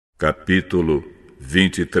Capítulo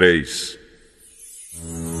 23.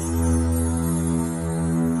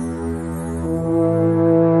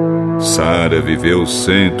 Sara viveu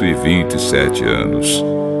 127 anos.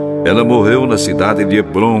 Ela morreu na cidade de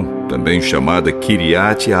Hebrom, também chamada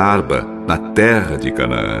Quiriate Arba, na terra de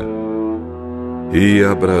Canaã. E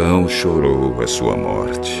Abraão chorou a sua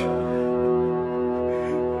morte.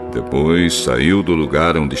 Depois saiu do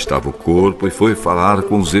lugar onde estava o corpo e foi falar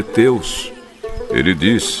com os heteus. Ele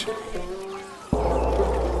disse: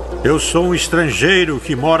 Eu sou um estrangeiro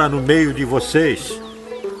que mora no meio de vocês.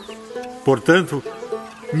 Portanto,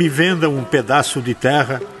 me vendam um pedaço de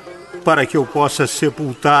terra para que eu possa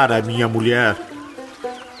sepultar a minha mulher.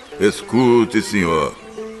 Escute, senhor.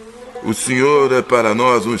 O senhor é para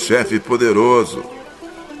nós um chefe poderoso.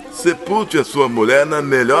 Sepulte a sua mulher na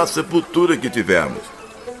melhor sepultura que tivermos.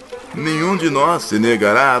 Nenhum de nós se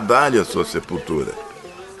negará a dar-lhe a sua sepultura.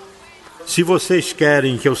 Se vocês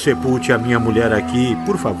querem que eu sepulte a minha mulher aqui,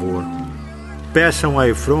 por favor, peçam a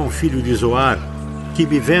Efron, filho de Zoar, que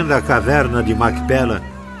me venda a caverna de Macpela,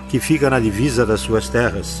 que fica na divisa das suas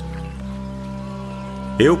terras.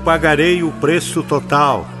 Eu pagarei o preço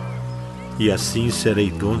total, e assim serei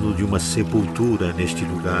dono de uma sepultura neste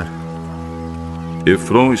lugar.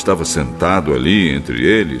 Efron estava sentado ali entre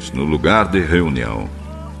eles, no lugar de reunião,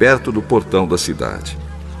 perto do portão da cidade.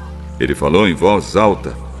 Ele falou em voz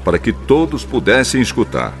alta, para que todos pudessem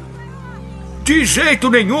escutar. De jeito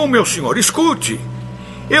nenhum, meu senhor, escute.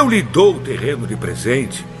 Eu lhe dou o terreno de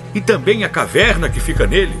presente e também a caverna que fica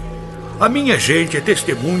nele. A minha gente é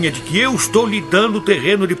testemunha de que eu estou lhe dando o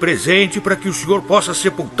terreno de presente para que o senhor possa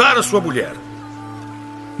sepultar a sua mulher.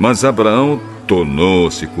 Mas Abraão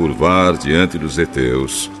tornou-se curvar diante dos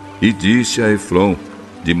heteus e disse a Efron,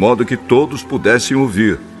 de modo que todos pudessem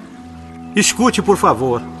ouvir: Escute, por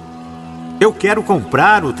favor. Eu quero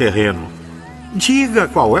comprar o terreno. Diga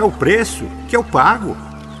qual é o preço que eu pago.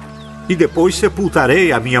 E depois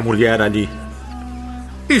sepultarei a minha mulher ali.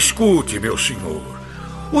 Escute, meu senhor.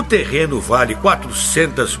 O terreno vale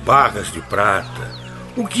 400 barras de prata.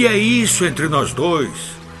 O que é isso entre nós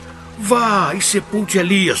dois? Vá e sepulte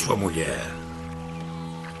ali a sua mulher.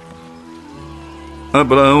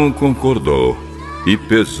 Abraão concordou e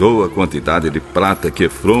pesou a quantidade de prata que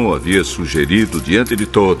Efron havia sugerido diante de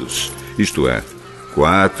todos, isto é,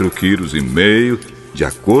 4,5 quilos, de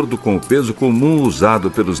acordo com o peso comum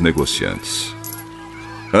usado pelos negociantes.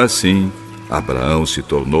 Assim, Abraão se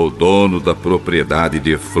tornou dono da propriedade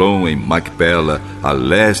de Efron em Macpela, a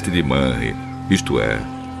leste de Manre, isto é,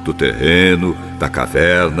 do terreno, da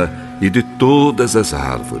caverna e de todas as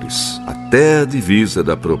árvores, até a divisa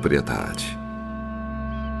da propriedade.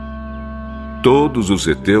 Todos os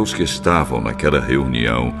heteus que estavam naquela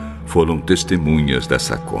reunião foram testemunhas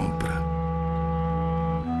dessa compra.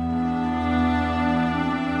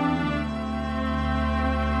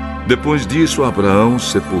 Depois disso, Abraão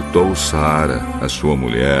sepultou Sara, a sua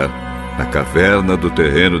mulher, na caverna do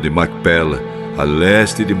terreno de Macpela, a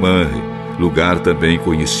leste de Manre, lugar também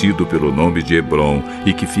conhecido pelo nome de Hebrom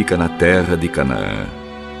e que fica na terra de Canaã.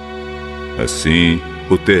 Assim,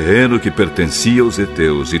 o terreno que pertencia aos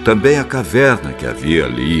heteus e também a caverna que havia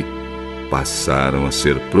ali passaram a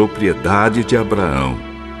ser propriedade de Abraão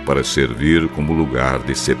para servir como lugar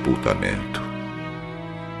de sepultamento.